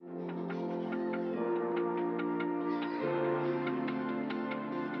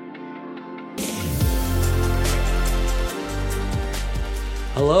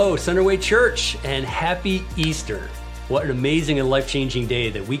Hello, Centerway Church, and happy Easter. What an amazing and life-changing day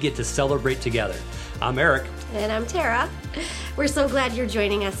that we get to celebrate together. I'm Eric. And I'm Tara. We're so glad you're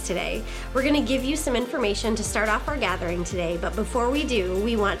joining us today. We're going to give you some information to start off our gathering today, but before we do,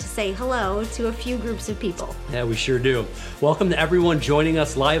 we want to say hello to a few groups of people. Yeah, we sure do. Welcome to everyone joining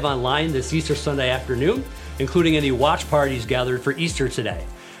us live online this Easter Sunday afternoon, including any watch parties gathered for Easter today.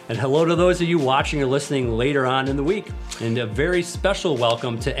 And hello to those of you watching or listening later on in the week. And a very special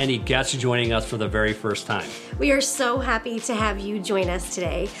welcome to any guests joining us for the very first time. We are so happy to have you join us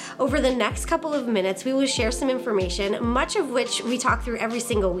today. Over the next couple of minutes, we will share some information, much of which we talk through every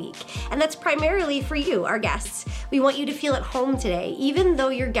single week. And that's primarily for you, our guests. We want you to feel at home today, even though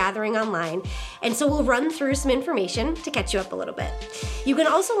you're gathering online. And so we'll run through some information to catch you up a little bit. You can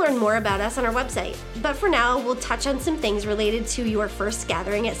also learn more about us on our website. But for now, we'll touch on some things related to your first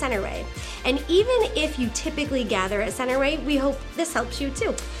gathering at Centerway. And even if you typically gather at Centerway, we hope this helps you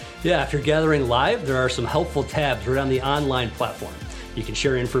too. Yeah, if you're gathering live, there are some helpful tabs right on the online platform. You can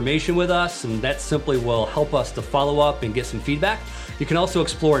share information with us, and that simply will help us to follow up and get some feedback. You can also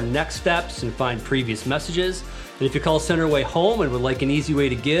explore next steps and find previous messages. And if you call Centerway home and would like an easy way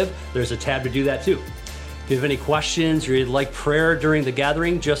to give, there's a tab to do that too. If you have any questions or you'd like prayer during the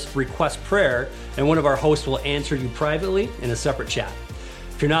gathering, just request prayer, and one of our hosts will answer you privately in a separate chat.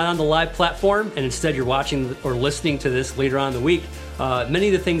 If you're not on the live platform and instead you're watching or listening to this later on in the week, many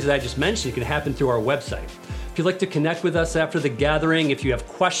of the things that I just mentioned can happen through our website. If you'd like to connect with us after the gathering, if you have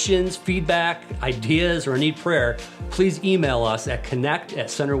questions, feedback, ideas, or need prayer, please email us at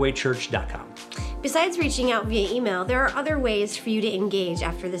connect@centerwaychurch.com. Besides reaching out via email, there are other ways for you to engage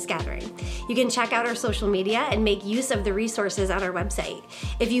after this gathering. You can check out our social media and make use of the resources on our website.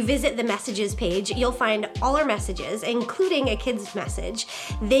 If you visit the messages page, you'll find all our messages, including a kid's message.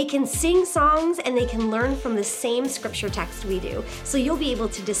 They can sing songs and they can learn from the same scripture text we do, so you'll be able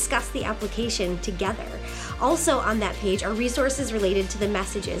to discuss the application together. Also on that page are resources related to the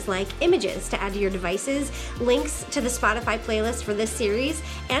messages, like images to add to your devices, links to the Spotify playlist for this series,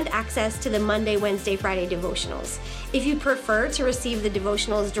 and access to the Monday, Wednesday, Friday devotionals. If you prefer to receive the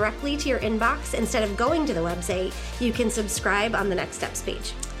devotionals directly to your inbox instead of going to the website, you can subscribe on the Next Steps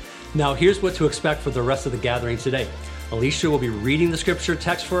page. Now here's what to expect for the rest of the gathering today. Alicia will be reading the scripture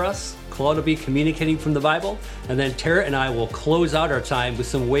text for us, Claude will be communicating from the Bible, and then Tara and I will close out our time with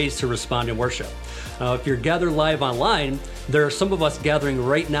some ways to respond in worship. If you're gathered live online, there are some of us gathering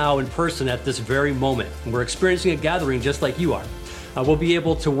right now in person at this very moment. And we're experiencing a gathering just like you are. We'll be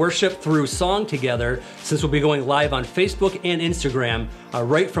able to worship through song together since we'll be going live on Facebook and Instagram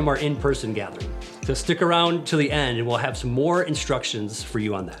right from our in-person gathering. So stick around to the end and we'll have some more instructions for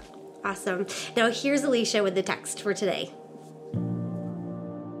you on that. Awesome. Now here's Alicia with the text for today.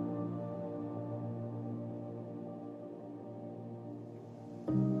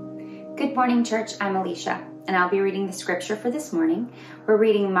 Good morning, church. I'm Alicia, and I'll be reading the scripture for this morning. We're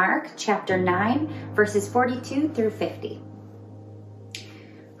reading Mark chapter 9, verses 42 through 50.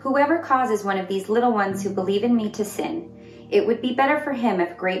 Whoever causes one of these little ones who believe in me to sin, it would be better for him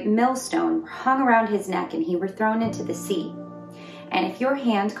if a great millstone were hung around his neck and he were thrown into the sea. And if your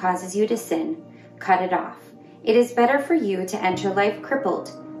hand causes you to sin, cut it off. It is better for you to enter life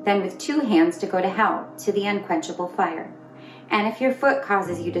crippled than with 2 hands to go to hell, to the unquenchable fire. And if your foot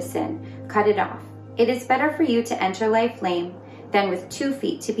causes you to sin, cut it off. It is better for you to enter life lame than with 2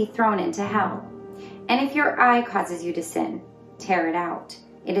 feet to be thrown into hell. And if your eye causes you to sin, tear it out.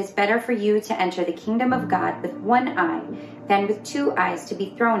 It is better for you to enter the kingdom of God with 1 eye than with 2 eyes to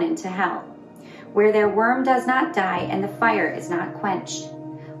be thrown into hell, where their worm does not die and the fire is not quenched.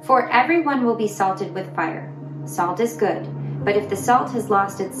 For everyone will be salted with fire. Salt is good, but if the salt has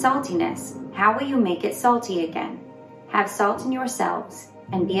lost its saltiness, how will you make it salty again? Have salt in yourselves,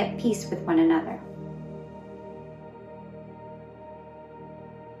 and be at peace with one another.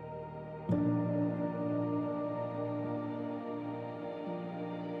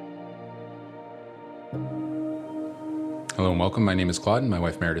 Hello and welcome. My name is Claude, and my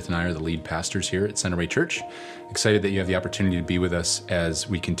wife Meredith and I are the lead pastors here at Centerway Church. Excited that you have the opportunity to be with us as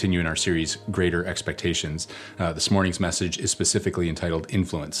we continue in our series, Greater Expectations. This morning's message is specifically entitled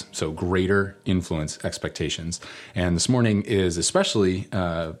Influence, so Greater Influence Expectations. And this morning is especially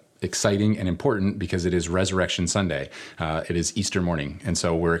exciting and important because it is Resurrection Sunday. It is Easter morning. And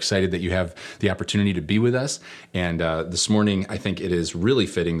so we're excited that you have the opportunity to be with us. And this morning, I think it is really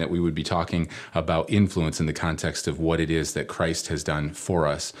fitting that we would be talking about influence in the context of what it is that Christ has done for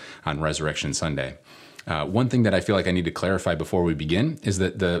us on Resurrection Sunday. One thing that I feel like I need to clarify before we begin is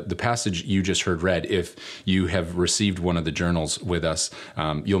that the passage you just heard read, if you have received one of the journals with us,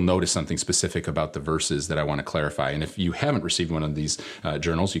 you'll notice something specific about the verses that I want to clarify. And if you haven't received one of these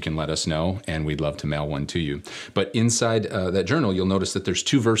journals, you can let us know, and we'd love to mail one to you. But inside that journal, you'll notice that there's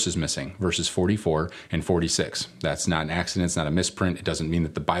 2 verses missing, verses 44 and 46. That's not an accident. It's not a misprint. It doesn't mean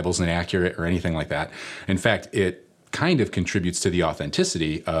that the Bible's inaccurate or anything like that. In fact, it kind of contributes to the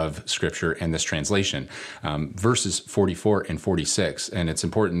authenticity of Scripture and this translation. Verses 44 and 46, and it's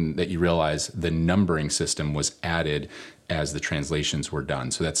important that you realize the numbering system was added as the translations were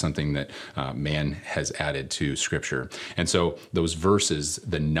done. So that's something that man has added to Scripture. And so those verses,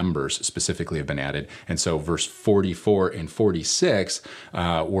 the numbers specifically have been added. And so verse 44 and 46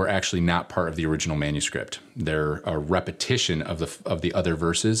 were actually not part of the original manuscript. They're a repetition of the other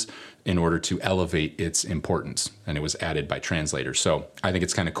verses in order to elevate its importance. And it was added by translators. So I think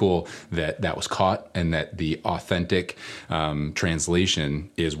it's kind of cool that that was caught and that the authentic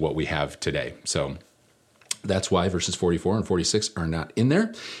translation is what we have today. So that's why verses 44 and 46 are not in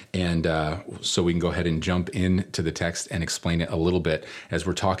there. And so we can go ahead and jump into the text and explain it a little bit as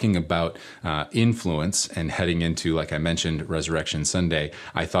we're talking about influence and heading into, like I mentioned, Resurrection Sunday.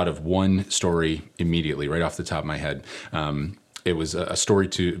 I thought of one story immediately right off the top of my head. It was a story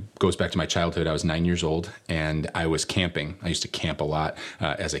goes back to my childhood. I was 9 years old and I was camping. I used to camp a lot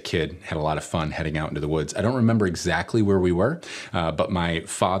as a kid, had a lot of fun heading out into the woods. I don't remember exactly where we were, but my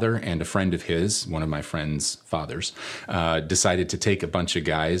father and a friend of his, one of my friend's fathers, decided to take a bunch of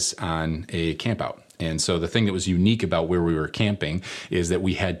guys on a camp out. And so the thing that was unique about where we were camping is that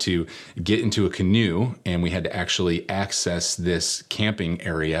we had to get into a canoe and we had to actually access this camping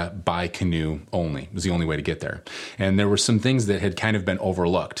area by canoe only. It was the only way to get there. And there were some things that had kind of been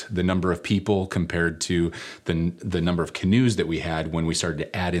overlooked. The number of people compared to the number of canoes that we had when we started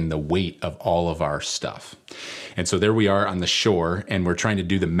to add in the weight of all of our stuff. And so there we are on the shore and we're trying to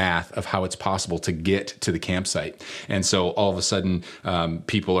do the math of how it's possible to get to the campsite. And so all of a sudden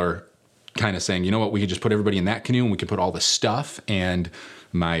people are kind of saying, you know what, we could just put everybody in that canoe and we could put all the stuff and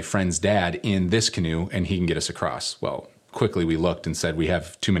my friend's dad in this canoe and he can get us across. Well, quickly we looked and said, we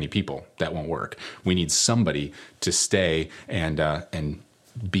have too many people. That won't work. We need somebody to stay and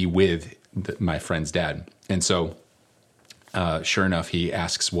be with my friend's dad. And so sure enough, he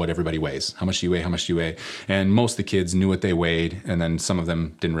asks what everybody weighs. How much do you weigh? How much do you weigh? And most of the kids knew what they weighed, and then some of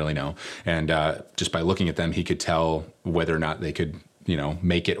them didn't really know. And just by looking at them, he could tell whether or not they could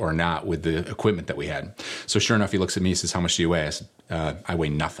make it or not with the equipment that we had. So sure enough, he looks at me, he says, how much do you weigh? I said, I weigh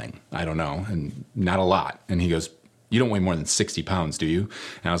nothing. I don't know. And not a lot. And he goes, you don't weigh more than 60 pounds, do you?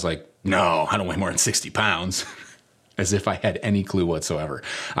 And I was like, no, I don't weigh more than 60 pounds. As if I had any clue whatsoever.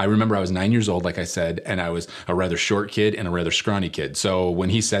 I remember I was 9 years old, like I said, and I was a rather short kid and a rather scrawny kid. So when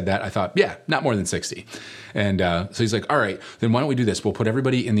he said that, I thought, yeah, not more than 60. And so he's like, all right, then why don't we do this? We'll put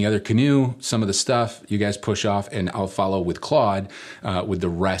everybody in the other canoe, some of the stuff, you guys push off, and I'll follow with Claude with the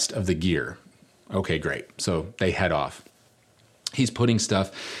rest of the gear. Okay, great. So they head off. He's putting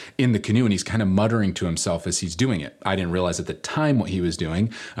stuff in the canoe and he's kind of muttering to himself as he's doing it. I didn't realize at the time what he was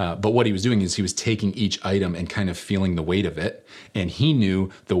doing, but what he was doing is he was taking each item and kind of feeling the weight of it. And he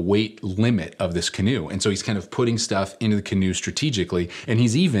knew the weight limit of this canoe. And so he's kind of putting stuff into the canoe strategically. And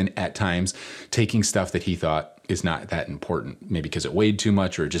he's even at times taking stuff that he thought is not that important, maybe because it weighed too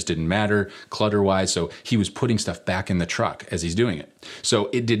much or it just didn't matter clutter-wise. So he was putting stuff back in the truck as he's doing it. So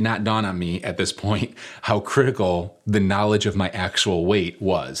it did not dawn on me at this point how critical the knowledge of my actual weight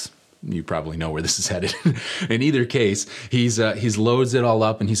was. You probably know where this is headed. In either case, he's loads it all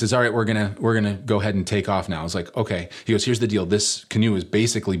up and he says, all right, we're gonna go ahead and take off now. I was like, okay. He goes, here's the deal. This canoe is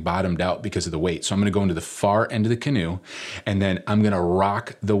basically bottomed out because of the weight. So I'm gonna go into the far end of the canoe and then I'm gonna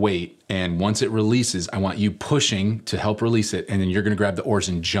rock the weight. And once it releases, I want you pushing to help release it. And then you're gonna grab the oars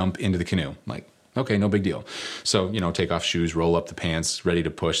and jump into the canoe. I'm like, okay, no big deal. So, take off shoes, roll up the pants, ready to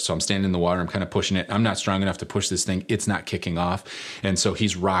push. So I'm standing in the water. I'm kind of pushing it. I'm not strong enough to push this thing. It's not kicking off. And so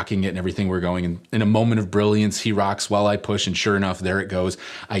he's rocking it and everything. We're going. And in a moment of brilliance, he rocks while I push. And sure enough, there it goes.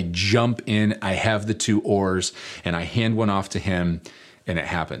 I jump in. I have the 2 oars and I hand one off to him and it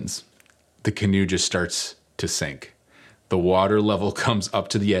happens. The canoe just starts to sink. The water level comes up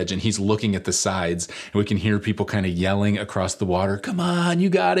to the edge and he's looking at the sides and we can hear people kind of yelling across the water, come on, you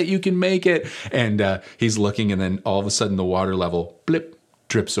got it, you can make it. And he's looking and then all of a sudden the water level, blip,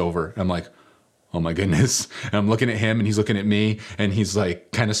 drips over. I'm like, oh my goodness. And I'm looking at him and he's looking at me and he's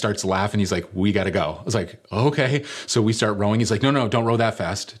like, kind of starts laughing. He's like, we got to go. I was like, okay. So we start rowing. He's like, no, don't row that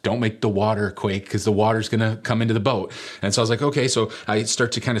fast. Don't make the water quake because the water's going to come into the boat. And so I was like, okay. So I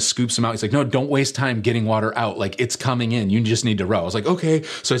start to kind of scoop some out. He's like, no, don't waste time getting water out. Like it's coming in. You just need to row. I was like, okay.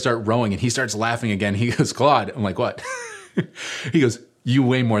 So I start rowing and he starts laughing again. He goes, Claude. I'm like, what? He goes, you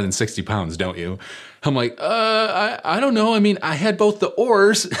weigh more than 60 pounds, don't you? I'm like, I don't know. I mean, I had both the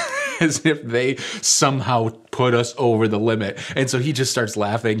oars as if they somehow put us over the limit. And so he just starts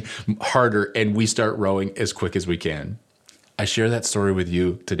laughing harder and we start rowing as quick as we can. I share that story with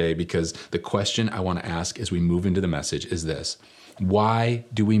you today because the question I want to ask as we move into the message is this: why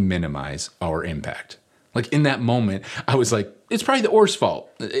do we minimize our impact? Like in that moment, I was like, it's probably the oar's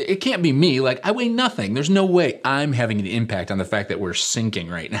fault. It can't be me. Like I weigh nothing. There's no way I'm having an impact on the fact that we're sinking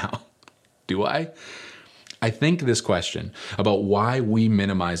right now. Do I? I think this question about why we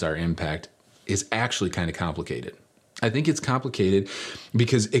minimize our impact is actually kind of complicated. I think it's complicated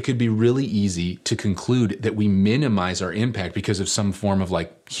because it could be really easy to conclude that we minimize our impact because of some form of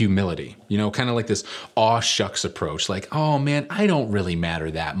like humility, kind of like this aw shucks approach. Like, oh man, I don't really matter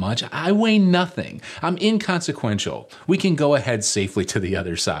that much. I weigh nothing. I'm inconsequential. We can go ahead safely to the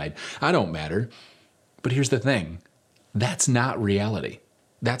other side. I don't matter. But here's the thing. That's not reality.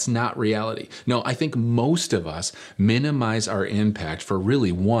 That's not reality. No, I think most of us minimize our impact for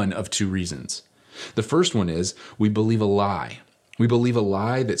really one of two reasons. The first one is we believe a lie. We believe a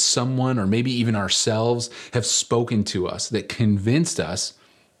lie that someone or maybe even ourselves have spoken to us that convinced us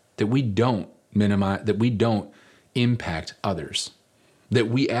that we don't minimize, that we don't impact others, that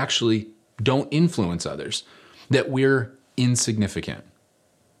we actually don't influence others, that we're insignificant,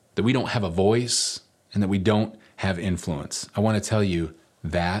 that we don't have a voice, and that we don't have influence. I want to tell you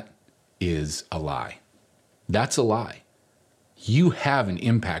that is a lie. That's a lie. You have an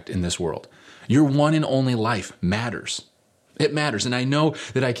impact in this world. Your one and only life matters. It matters. And I know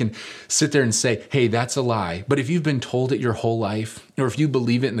that I can sit there and say, hey, that's a lie. But if you've been told it your whole life, or if you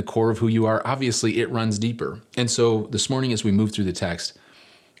believe it in the core of who you are, obviously it runs deeper. And so this morning, as we move through the text,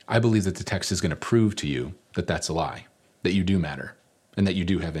 I believe that the text is going to prove to you that that's a lie, that you do matter, and that you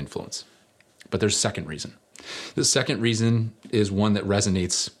do have influence. But there's a second reason. The second reason is one that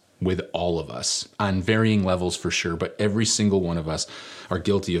resonates with all of us on varying levels for sure, but every single one of us are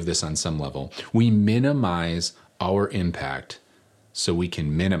guilty of this on some level. We minimize our impact so we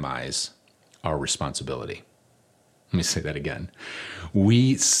can minimize our responsibility. Let me say that again.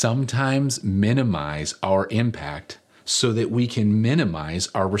 We sometimes minimize our impact so that we can minimize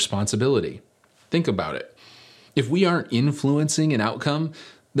our responsibility. Think about it. If we aren't influencing an outcome,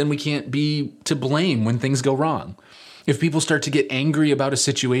 then we can't be to blame when things go wrong. If people start to get angry about a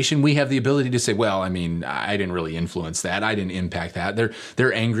situation, we have the ability to say, well, I mean, I didn't really influence that. I didn't impact that.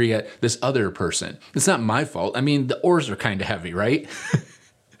 They're angry at this other person. It's not my fault. I mean, the oars are kind of heavy, right?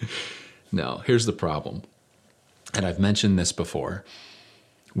 No, here's the problem. And I've mentioned this before.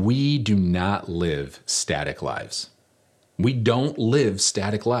 We do not live static lives. We don't live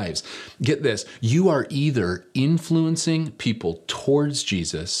static lives. Get this. You are either influencing people towards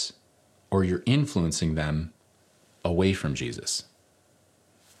Jesus or you're influencing them away from Jesus.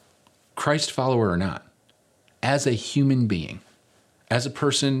 Christ follower or not, as a human being, as a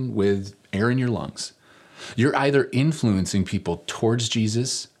person with air in your lungs, you're either influencing people towards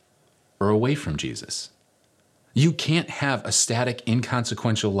Jesus or away from Jesus. You can't have a static,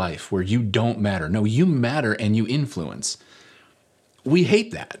 inconsequential life where you don't matter. No, you matter and you influence. We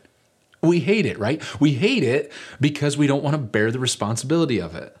hate that. We hate it, right? We hate it because we don't want to bear the responsibility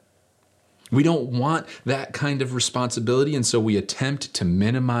of it. We don't want that kind of responsibility, and so we attempt to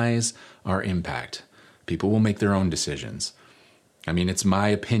minimize our impact. People will make their own decisions. I mean, it's my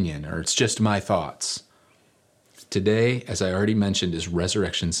opinion, or it's just my thoughts. Today, as I already mentioned, is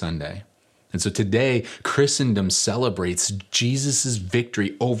Resurrection Sunday. And so today, Christendom celebrates Jesus'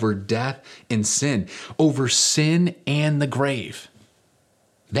 victory over death and sin, over sin and the grave.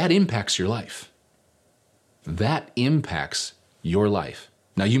 That impacts your life. That impacts your life.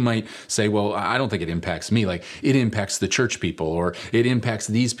 Now, you might say, well, I don't think it impacts me. Like, it impacts the church people, or it impacts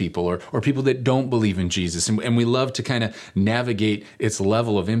these people, or people that don't believe in Jesus. And we love to kind of navigate its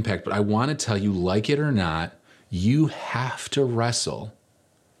level of impact. But I want to tell you, like it or not, you have to wrestle.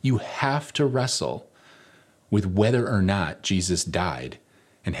 You have to wrestle with whether or not Jesus died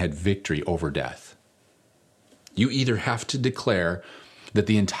and had victory over death. You either have to declare that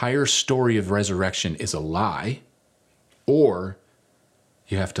the entire story of resurrection is a lie, or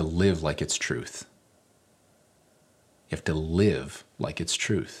you have to live like it's truth. You have to live like it's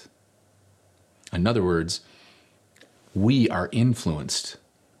truth. In other words, we are influenced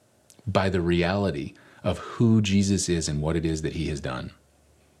by the reality of who Jesus is and what it is that he has done.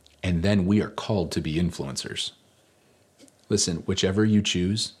 And then we are called to be influencers. Listen, whichever you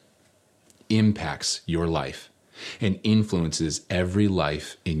choose impacts your life and influences every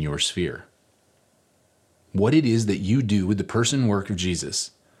life in your sphere. What it is that you do with the person and work of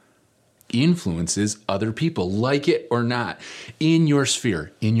Jesus influences other people, like it or not, in your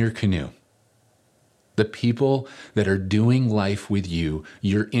sphere, in your canoe. The people that are doing life with you,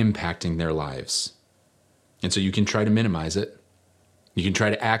 you're impacting their lives. And so you can try to minimize it. You can try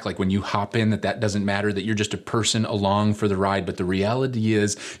to act like when you hop in that doesn't matter, that you're just a person along for the ride. But the reality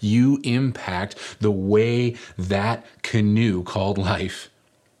is you impact the way that canoe called life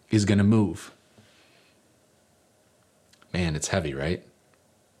is going to move. Man, it's heavy, right?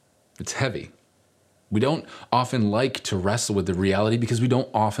 It's heavy. We don't often like to wrestle with the reality because we don't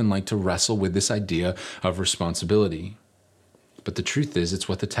often like to wrestle with this idea of responsibility. But the truth is, it's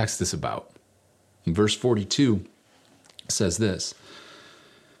what the text is about. In verse 42 says this.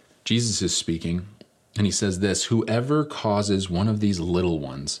 Jesus is speaking, and he says this, "Whoever causes one of these little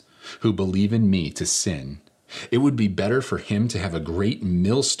ones who believe in me to sin, it would be better for him to have a great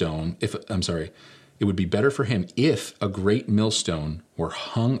millstone if a great millstone were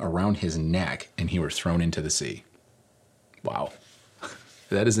hung around his neck and he were thrown into the sea." Wow.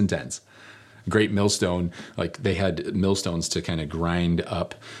 That is intense. Great millstone, like they had millstones to kind of grind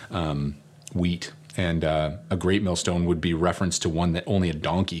up wheat. And a great millstone would be reference to one that only a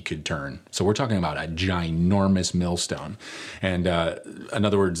donkey could turn. So we're talking about a ginormous millstone. And in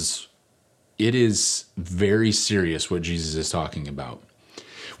other words, it is very serious what Jesus is talking about.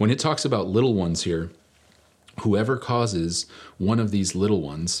 When it talks about little ones here, whoever causes one of these little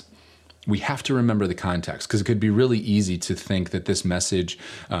ones, we have to remember the context, because it could be really easy to think that this message,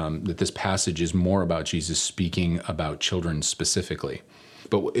 that this passage is more about Jesus speaking about children specifically.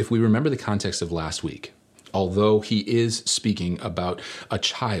 But if we remember the context of last week, although he is speaking about a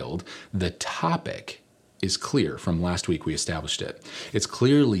child, the topic is clear. From last week, we established it. It's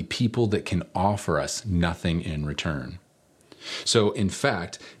clearly people that can offer us nothing in return. So in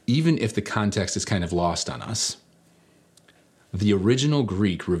fact, even if the context is kind of lost on us, the original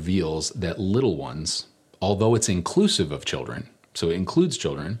Greek reveals that little ones, although it's inclusive of children, so it includes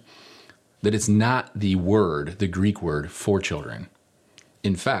children, that it's not the Greek word for children.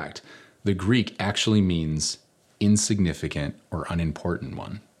 In fact, the Greek actually means insignificant or unimportant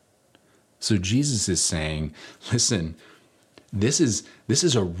one. So Jesus is saying, listen, this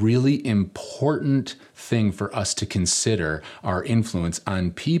is a really important thing for us to consider our influence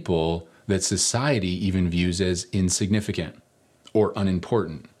on people that society even views as insignificant or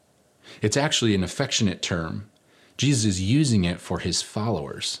unimportant. It's actually an affectionate term. Jesus is using it for his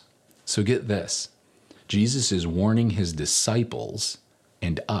followers. So get this. Jesus is warning his disciples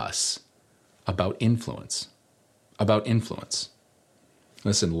and us about influence.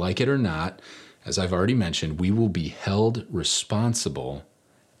 Listen, like it or not, as I've already mentioned, we will be held responsible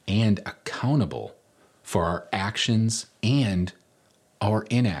and accountable for our actions and our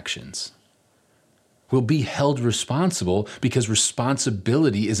inactions. We'll be held responsible because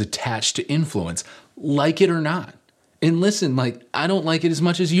responsibility is attached to influence, like it or not. And listen, I don't like it as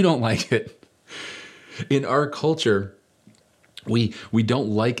much as you don't like it. In our culture, we don't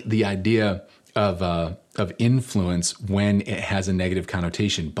like the idea of influence when it has a negative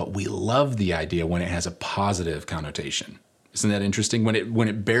connotation, but we love the idea when it has a positive connotation. Isn't that interesting? When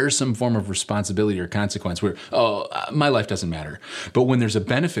it bears some form of responsibility or consequence, my life doesn't matter. But when there's a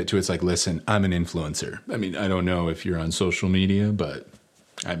benefit to it, it's like, listen, I'm an influencer. I mean, I don't know if you're on social media, but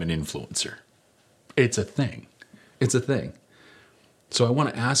I'm an influencer. It's a thing. It's a thing. So I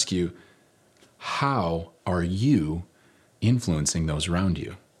want to ask you, how are you influencing those around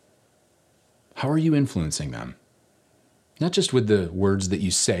you? How are you influencing them? Not just with the words that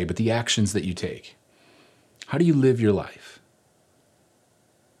you say, but the actions that you take. How do you live your life?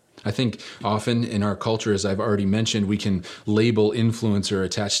 I think often in our culture, as I've already mentioned, we can label influencer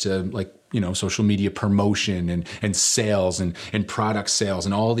attached to social media promotion and sales and product sales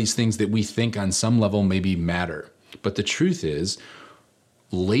and all these things that we think on some level maybe matter. But the truth is,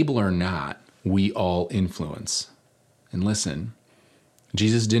 label or not, we all influence. And listen,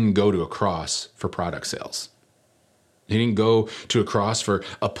 Jesus didn't go to a cross for product sales. He didn't go to a cross for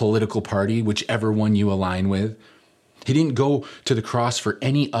a political party, whichever one you align with. He didn't go to the cross for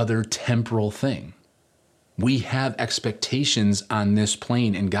any other temporal thing. We have expectations on this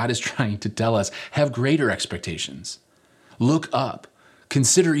plane, and God is trying to tell us, have greater expectations. Look up.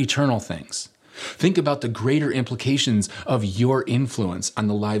 Consider eternal things. Think about the greater implications of your influence on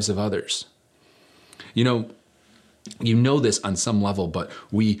the lives of others. You know this on some level, but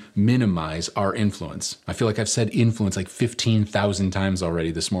we minimize our influence. I feel like I've said influence like 15,000 times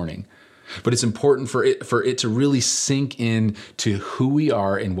already this morning. But it's important for it to really sink in to who we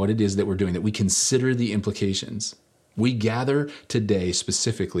are and what it is that we're doing, that we consider the implications. We gather today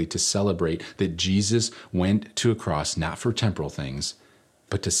specifically to celebrate that Jesus went to a cross not for temporal things,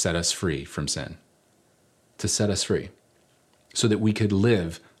 but to set us free from sin. To set us free so that we could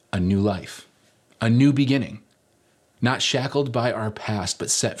live a new life, a new beginning. Not shackled by our past, but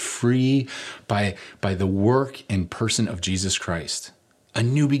set free by the work and person of Jesus Christ. A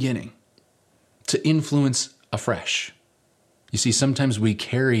new beginning to influence afresh. You see, sometimes we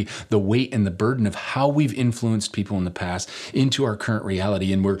carry the weight and the burden of how we've influenced people in the past into our current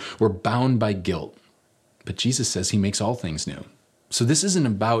reality, and we're bound by guilt. But Jesus says he makes all things new. So this isn't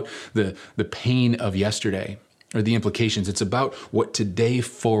about the pain of yesterday or the implications. It's about what today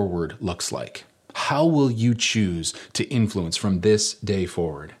forward looks like. How will you choose to influence from this day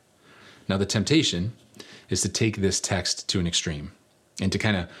forward? Now, the temptation is to take this text to an extreme and to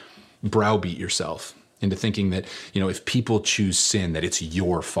kind of browbeat yourself into thinking that, if people choose sin, that it's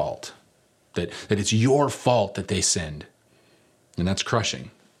your fault, that it's your fault that they sinned. And that's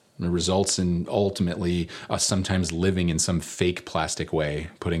crushing. It results in ultimately us sometimes living in some fake plastic way,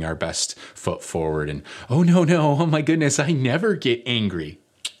 putting our best foot forward and, oh my goodness, I never get angry.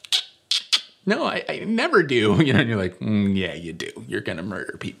 No, I never do. And you're like, yeah, you do. You're going to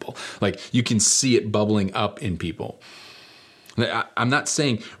murder people. Like, you can see it bubbling up in people. I'm not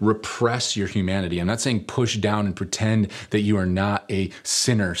saying repress your humanity. I'm not saying push down and pretend that you are not a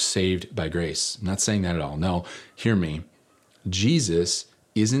sinner saved by grace. I'm not saying that at all. No, hear me. Jesus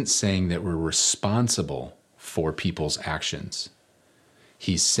isn't saying that we're responsible for people's actions.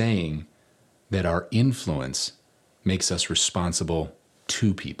 He's saying that our influence makes us responsible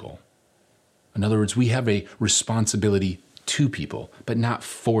to people. In other words, we have a responsibility to people, but not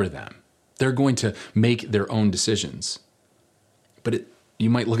for them. They're going to make their own decisions. But you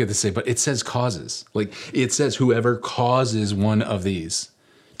might look at this and say, but it says causes. Like, it says whoever causes one of these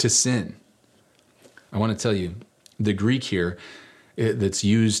to sin. I want to tell you, the Greek here that's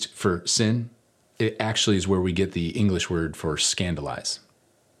used for sin, it actually is where we get the English word for scandalize.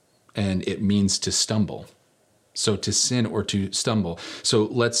 And it means to stumble. So to sin or to stumble. So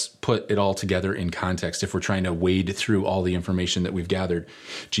let's put it all together in context if we're trying to wade through all the information that we've gathered.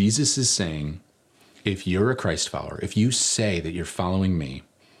 Jesus is saying, if you're a Christ follower, if you say that you're following me,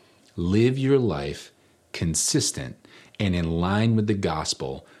 live your life consistent and in line with the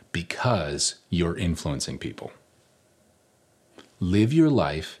gospel because you're influencing people. Live your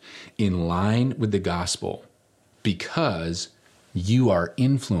life in line with the gospel because you are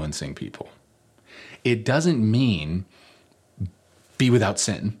influencing people. It doesn't mean be without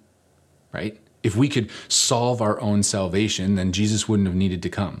sin, right? If we could solve our own salvation, then Jesus wouldn't have needed to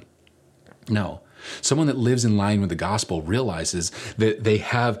come. No. Someone that lives in line with the gospel realizes that they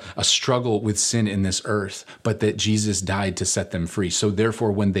have a struggle with sin in this earth, but that Jesus died to set them free. So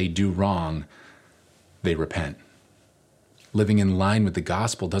therefore, when they do wrong, they repent. Living in line with the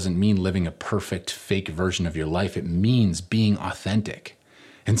gospel doesn't mean living a perfect, fake version of your life. It means being authentic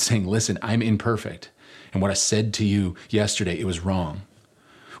and saying, listen, I'm imperfect. And what I said to you yesterday, it was wrong.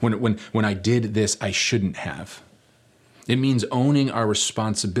 When I did this, I shouldn't have. It means owning our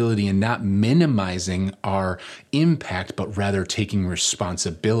responsibility and not minimizing our impact, but rather taking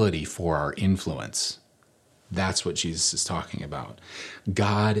responsibility for our influence. That's what Jesus is talking about.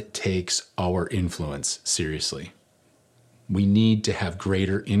 God takes our influence seriously. We need to have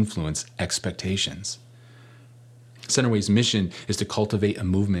greater influence expectations. Centerway's mission is to cultivate a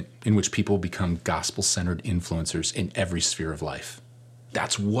movement in which people become gospel-centered influencers in every sphere of life.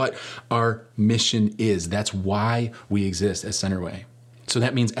 That's what our mission is. That's why we exist as Centerway. So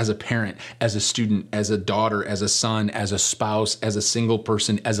that means as a parent, as a student, as a daughter, as a son, as a spouse, as a single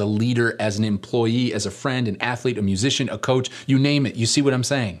person, as a leader, as an employee, as a friend, an athlete, a musician, a coach, you name it. You see what I'm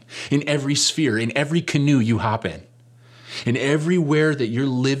saying? In every sphere, in every canoe you hop in everywhere that you're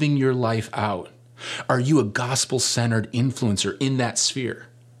living your life out, are you a gospel-centered influencer in that sphere?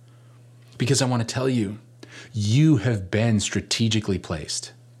 Because I want to tell you, you have been strategically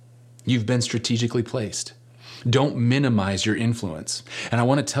placed. You've been strategically placed. Don't minimize your influence. And I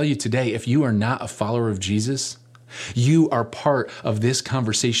want to tell you today, if you are not a follower of Jesus, you are part of this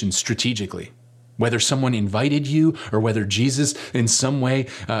conversation strategically. Whether someone invited you or whether Jesus in some way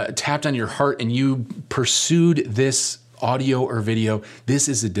tapped on your heart and you pursued this audio or video, this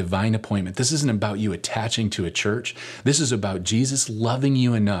is a divine appointment. This isn't about you attaching to a church. This is about Jesus loving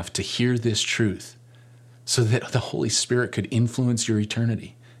you enough to hear this truth so that the Holy Spirit could influence your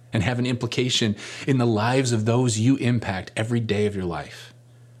eternity and have an implication in the lives of those you impact every day of your life.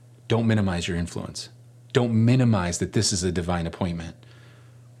 Don't minimize your influence. Don't minimize that this is a divine appointment.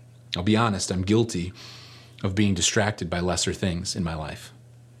 I'll be honest, I'm guilty of being distracted by lesser things in my life.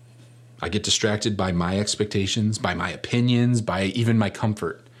 I get distracted by my expectations, by my opinions, by even my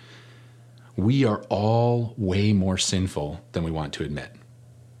comfort. We are all way more sinful than we want to admit.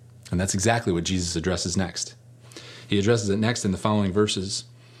 And that's exactly what Jesus addresses next. He addresses it next in the following verses.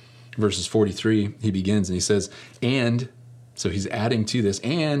 Verses 43, he begins and he says, and, so he's adding to this,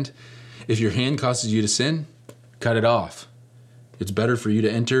 and if your hand causes you to sin, cut it off. It's better for you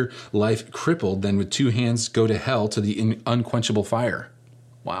to enter life crippled than with two hands go to hell to the unquenchable fire.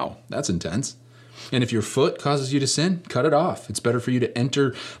 Wow, that's intense. And if your foot causes you to sin, cut it off. It's better for you to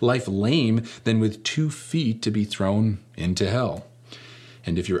enter life lame than with 2 feet to be thrown into hell.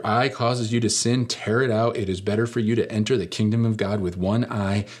 And if your eye causes you to sin, tear it out. It is better for you to enter the kingdom of God with 1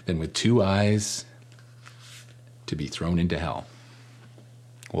 eye than with 2 eyes to be thrown into hell.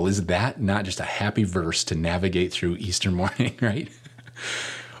 Well, is that not just a happy verse to navigate through Easter morning, right?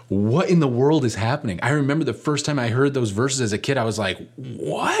 What in the world is happening? I remember the first time I heard those verses as a kid, I was like,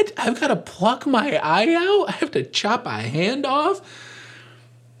 what? I've got to pluck my eye out? I have to chop a hand off?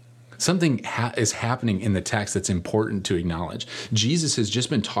 Something is happening in the text that's important to acknowledge. Jesus has just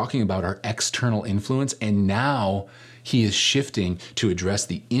been talking about our external influence, and now he is shifting to address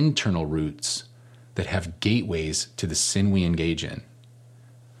the internal roots that have gateways to the sin we engage in.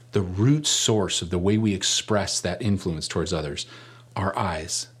 The root source of the way we express that influence towards others, our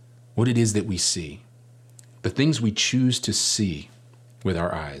eyes, what it is that we see, the things we choose to see with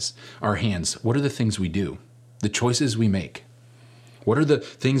our eyes, our hands, what are the things we do, the choices we make, what are the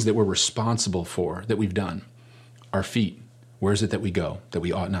things that we're responsible for that we've done, our feet, where is it that we go, that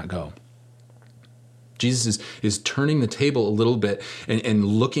we ought not go. Jesus is turning the table a little bit and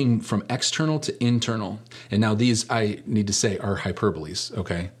looking from external to internal. And now these, I need to say, are hyperboles,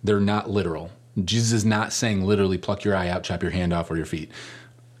 okay? They're not literal. Jesus is not saying literally pluck your eye out, chop your hand off, or your feet.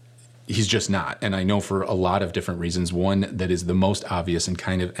 He's just not. And I know for a lot of different reasons. One that is the most obvious and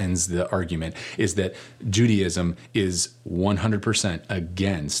kind of ends the argument is that Judaism is 100%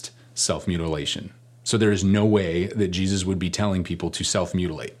 against self-mutilation. So there is no way that Jesus would be telling people to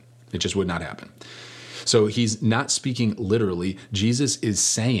self-mutilate. It just would not happen. So he's not speaking literally. Jesus is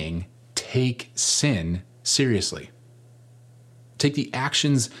saying, take sin seriously. Take the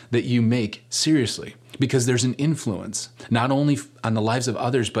actions that you make seriously, because there's an influence, not only on the lives of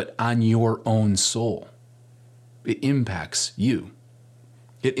others, but on your own soul. It impacts you.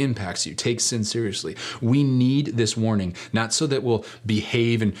 It impacts you. Take sin seriously. We need this warning, not so that we'll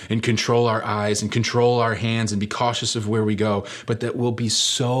behave and control our eyes and control our hands and be cautious of where we go, but that we'll be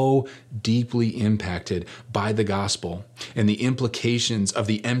so deeply impacted by the gospel and the implications of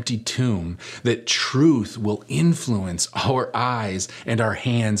the empty tomb that truth will influence our eyes and our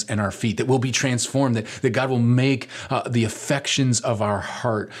hands and our feet, that we'll be transformed, that God will make the affections of our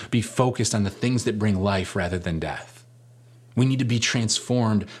heart be focused on the things that bring life rather than death. We need to be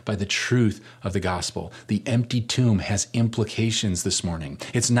transformed by the truth of the gospel. The empty tomb has implications this morning.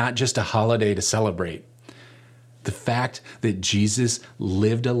 It's not just a holiday to celebrate. The fact that Jesus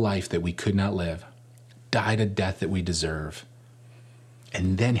lived a life that we could not live, died a death that we deserve,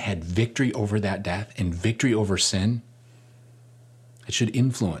 and then had victory over that death and victory over sin, it should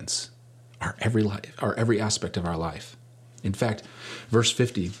influence our every aspect of our life. In fact, verse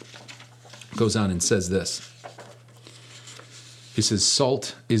 50 goes on and says this. He says,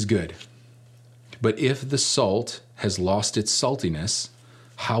 salt is good, but if the salt has lost its saltiness,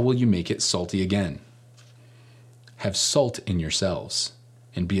 how will you make it salty again? Have salt in yourselves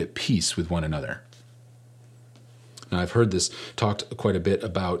and be at peace with one another. Now, I've heard this talked quite a bit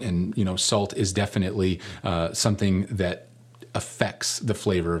about, and salt is definitely something that affects the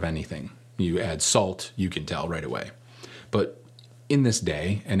flavor of anything. You add salt, you can tell right away. But in this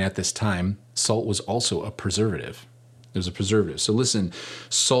day and at this time, salt was also a preservative. It was a preservative. So listen,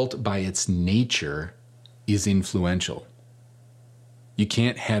 salt by its nature is influential. You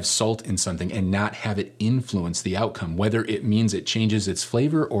can't have salt in something and not have it influence the outcome, whether it means it changes its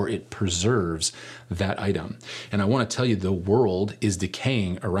flavor or it preserves that item. And I want to tell you, the world is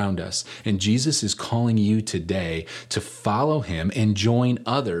decaying around us. And Jesus is calling you today to follow him and join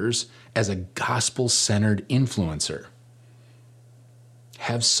others as a gospel-centered influencer.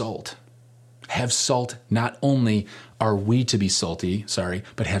 Have salt. Have salt. Not only are we to be salty,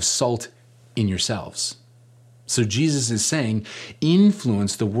 but have salt in yourselves. So Jesus is saying,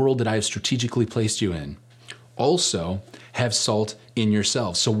 influence the world that I have strategically placed you in. Also, Have salt in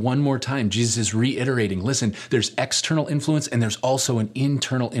yourselves. So one more time, Jesus is reiterating, listen, there's external influence and there's also an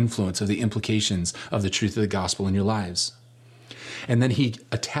internal influence of the implications of the truth of the gospel in your lives. And then he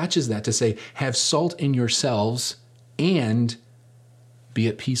attaches that to say, have salt in yourselves and be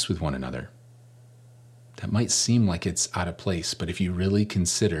at peace with one another. That might seem like it's out of place, but if you really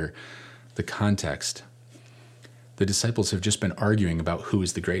consider the context, the disciples have just been arguing about who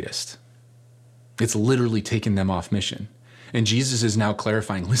is the greatest. It's literally taken them off mission. And Jesus is now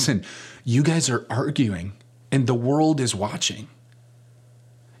clarifying, listen, you guys are arguing and the world is watching.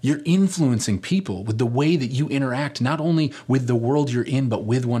 You're influencing people with the way that you interact, not only with the world you're in, but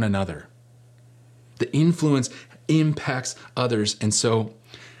with one another. The influence impacts others. And so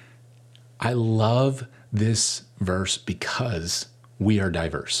I love this verse because we are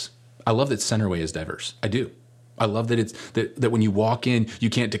diverse. I love that Centerway is diverse. I do. I love that it's that when you walk in, you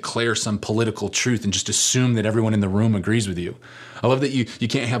can't declare some political truth and just assume that everyone in the room agrees with you. I love that you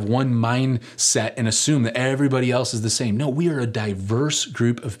can't have one mindset and assume that everybody else is the same. No, we are a diverse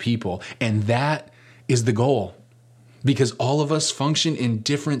group of people, and that is the goal. Because all of us function in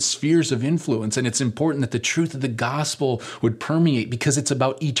different spheres of influence, and it's important that the truth of the gospel would permeate because it's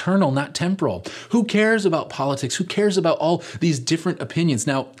about eternal, not temporal. Who cares about politics? Who cares about all these different opinions?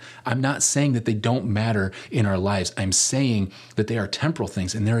 Now, I'm not saying that they don't matter in our lives. I'm saying that they are temporal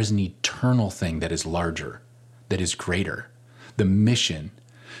things, and there is an eternal thing that is larger, that is greater. The mission,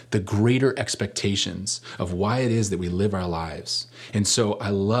 the greater expectations of why it is that we live our lives. And so I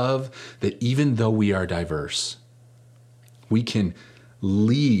love that even though we are diverse, we can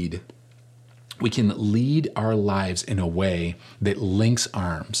lead our lives in a way that links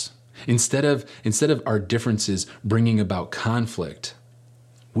arms. Instead of our differences bringing about conflict,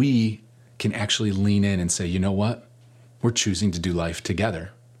 we can actually lean in and say, you know what? We're choosing to do life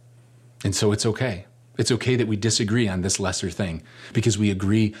together. And so it's okay. It's okay that we disagree on this lesser thing because we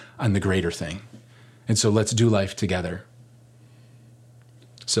agree on the greater thing. And so let's do life together.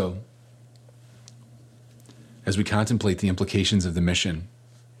 So, as we contemplate the implications of the mission,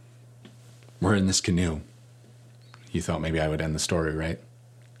 we're in this canoe. You thought maybe I would end the story, right?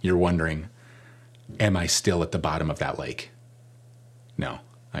 You're wondering, am I still at the bottom of that lake? No,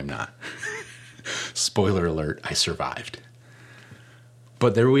 I'm not. Spoiler alert, I survived.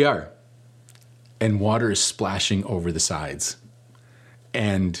 But there we are. And water is splashing over the sides.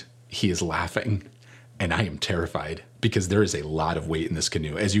 And he is laughing. And I am terrified because there is a lot of weight in this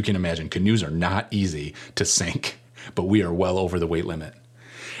canoe. As you can imagine, canoes are not easy to sink, but we are well over the weight limit.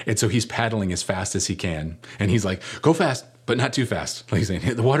 And so he's paddling as fast as he can. And he's like, go fast, but not too fast. Like he's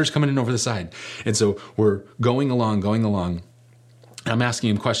saying, the water's coming in over the side. And so we're going along. I'm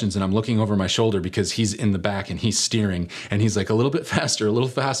asking him questions and I'm looking over my shoulder because he's in the back and he's steering. And he's like, a little bit faster, a little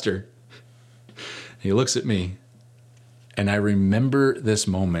faster. He looks at me and I remember this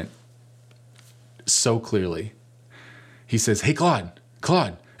moment so clearly. He says, hey, Claude.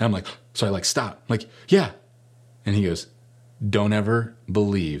 And I'm like, so I like stop. I'm like, yeah. And he goes, don't ever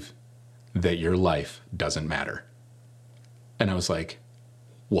believe that your life doesn't matter. And I was like,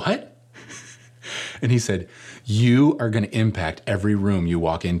 what? And he said, you are going to impact every room you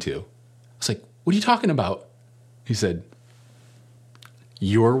walk into. I was like, what are you talking about? He said,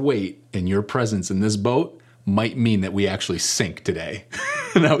 your weight and your presence in this boat might mean that we actually sink today.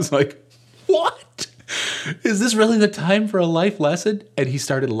 And I was like, what? Is this really the time for a life lesson? And he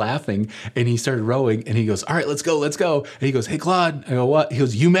started laughing and he started rowing and he goes, all right, let's go. And he goes, hey, Claude. I go, what? He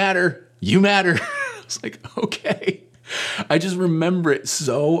goes, you matter. I was like, okay. I just remember it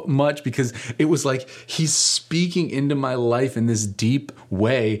so much because it was like he's speaking into my life in this deep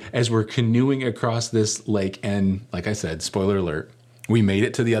way as we're canoeing across this lake. And like I said, spoiler alert, we made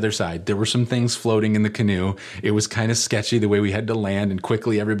it to the other side. There were some things floating in the canoe. It was kind of sketchy the way we had to land, and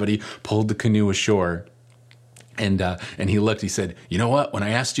quickly everybody pulled the canoe ashore. And he looked, he said, you know what? When I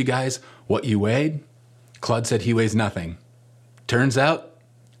asked you guys what you weighed, Claude said he weighs nothing. Turns out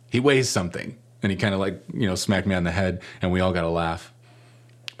he weighs something. And he kind of like, smacked me on the head and we all got a laugh.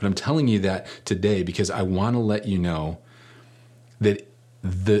 But I'm telling you that today because I want to let you know that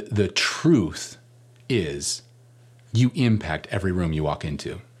the truth is you impact every room you walk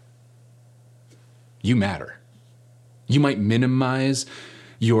into. You matter. You might minimize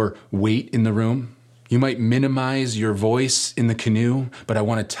your weight in the room. You might minimize your voice in the canoe, but I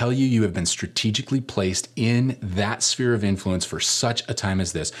want to tell you, you have been strategically placed in that sphere of influence for such a time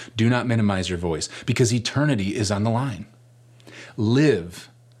as this. Do not minimize your voice because eternity is on the line. Live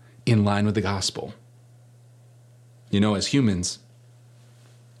in line with the gospel. As humans,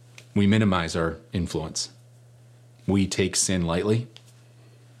 we minimize our influence. We take sin lightly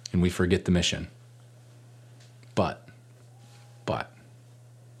and we forget the mission. But But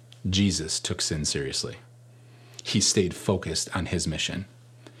Jesus took sin seriously. He stayed focused on his mission.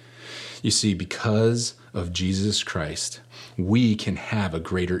 You see, because of Jesus Christ, we can have a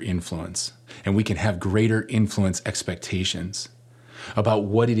greater influence, and we can have greater influence expectations about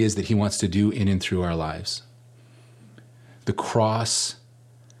what it is that he wants to do in and through our lives. The cross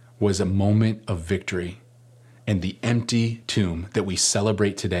was a moment of victory, and the empty tomb that we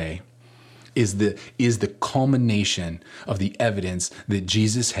celebrate today is the culmination of the evidence that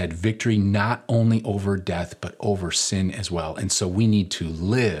Jesus had victory not only over death, but over sin as well. And so we need to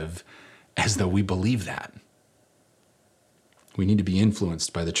live as though we believe that. We need to be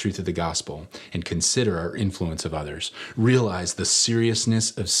influenced by the truth of the gospel and consider our influence of others. Realize the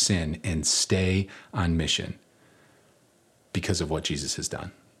seriousness of sin and stay on mission because of what Jesus has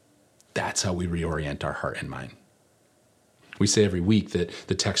done. That's how we reorient our heart and mind. We say every week that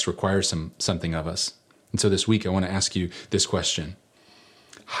the text requires something of us. And so this week I want to ask you this question.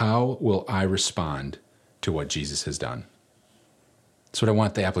 How will I respond to what Jesus has done? That's what I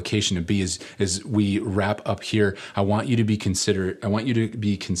want the application to be as we wrap up here. I want you to be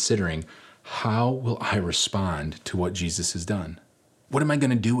considering, how will I respond to what Jesus has done? What am I going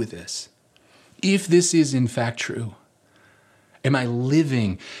to do with this? If this is in fact true, am I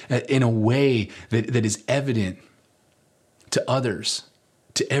living in a way that is evident to others,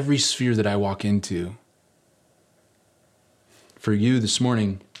 to every sphere that I walk into? For you this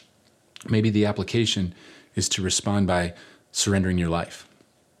morning, maybe the application is to respond by surrendering your life.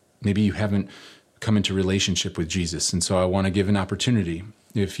 Maybe you haven't come into relationship with Jesus, and so I want to give an opportunity.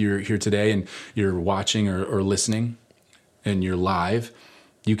 If you're here today and you're watching or listening and you're live,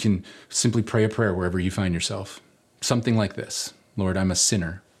 you can simply pray a prayer wherever you find yourself. Something like this: Lord, I'm a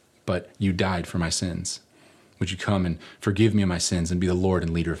sinner, but you died for my sins. Would you come and forgive me of my sins and be the Lord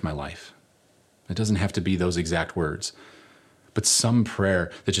and leader of my life? It doesn't have to be those exact words, but some prayer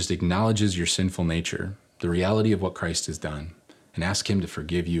that just acknowledges your sinful nature, the reality of what Christ has done, and ask him to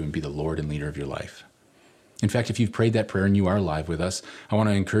forgive you and be the Lord and leader of your life. In fact, if you've prayed that prayer and you are live with us, I want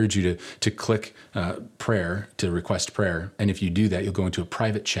to encourage you to click prayer, to request prayer. And if you do that, you'll go into a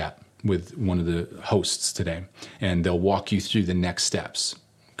private chat with one of the hosts today, and they'll walk you through the next steps.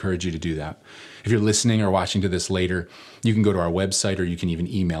 Encourage you to do that. If you're listening or watching to this later, you can go to our website or you can even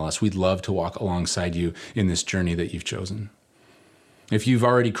email us. We'd love to walk alongside you in this journey that you've chosen. If you've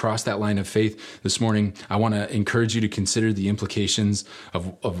already crossed that line of faith this morning, I want to encourage you to consider the implications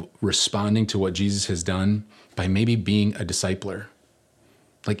of responding to what Jesus has done by maybe being a discipler.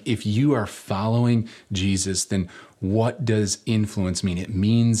 Like, if you are following Jesus, then what does influence mean? It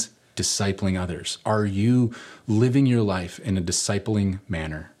means discipling others. Are you living your life in a discipling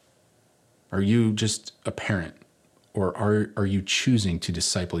manner? Are you just a parent, or are you choosing to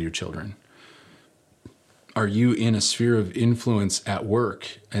disciple your children? Are you in a sphere of influence at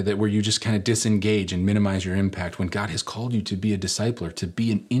work where you just kind of disengage and minimize your impact when God has called you to be a discipler, to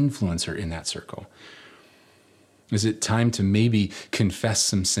be an influencer in that circle? Is it time to maybe confess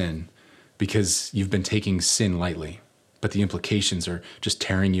some sin because you've been taking sin lightly, but the implications are just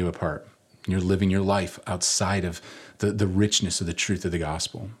tearing you apart? You're living your life outside of the richness of the truth of the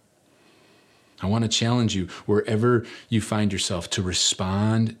gospel. I want to challenge you, wherever you find yourself, to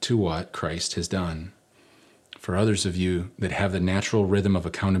respond to what Christ has done. For others of you that have the natural rhythm of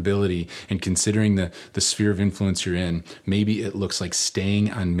accountability and considering the sphere of influence you're in, maybe it looks like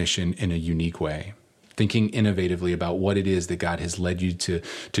staying on mission in a unique way, thinking innovatively about what it is that God has led you to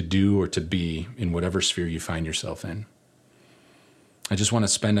do or to be in whatever sphere you find yourself in. I just want to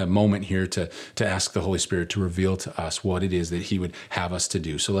spend a moment here to ask the Holy Spirit to reveal to us what it is that he would have us to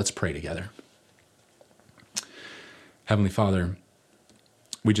do. So let's pray together. Heavenly Father,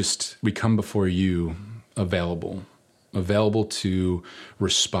 we come before you available to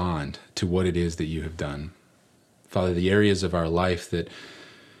respond to what it is that you have done. Father, the areas of our life that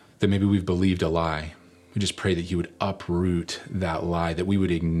maybe we've believed a lie, we just pray that you would uproot that lie, that we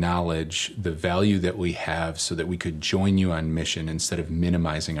would acknowledge the value that we have so that we could join you on mission instead of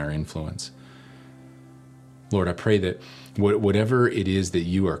minimizing our influence. Lord, I pray that whatever it is that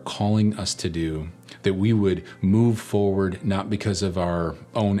you are calling us to do, that we would move forward not because of our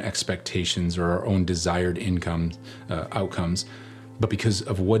own expectations or our own desired outcomes, but because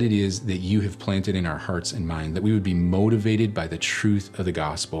of what it is that you have planted in our hearts and mind, that we would be motivated by the truth of the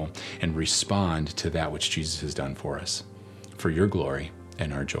gospel and respond to that which Jesus has done for us, for your glory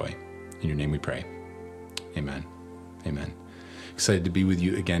and our joy. In your name we pray. Amen. Amen. Excited to be with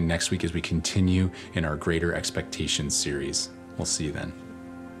you again next week as we continue in our Greater Expectations series. We'll see you then.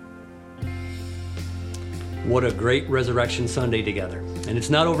 What a great Resurrection Sunday together. And it's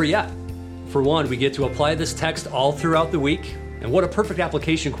not over yet. For one, we get to apply this text all throughout the week. And what a perfect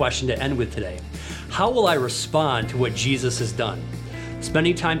application question to end with today. How will I respond to what Jesus has done?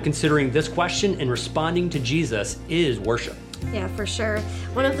 Spending time considering this question and responding to Jesus is worship. Yeah, for sure.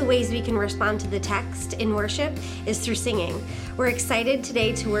 One of the ways we can respond to the text in worship is through singing. We're excited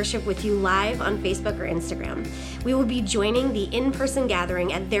today to worship with you live on Facebook or Instagram. We will be joining the in-person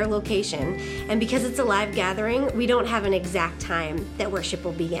gathering at their location, and because it's a live gathering, we don't have an exact time that worship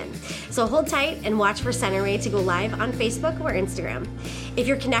will begin. So hold tight and watch for Centerway to go live on Facebook or Instagram. If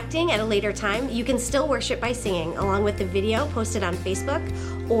you're connecting at a later time, you can still worship by singing along with the video posted on Facebook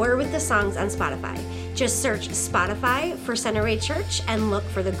or with the songs on Spotify. Just search Spotify for Centerway Church and look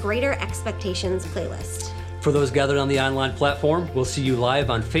for the Greater Expectations playlist. For those gathered on the online platform, we'll see you live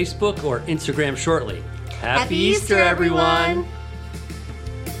on Facebook or Instagram shortly. Happy Easter, everyone!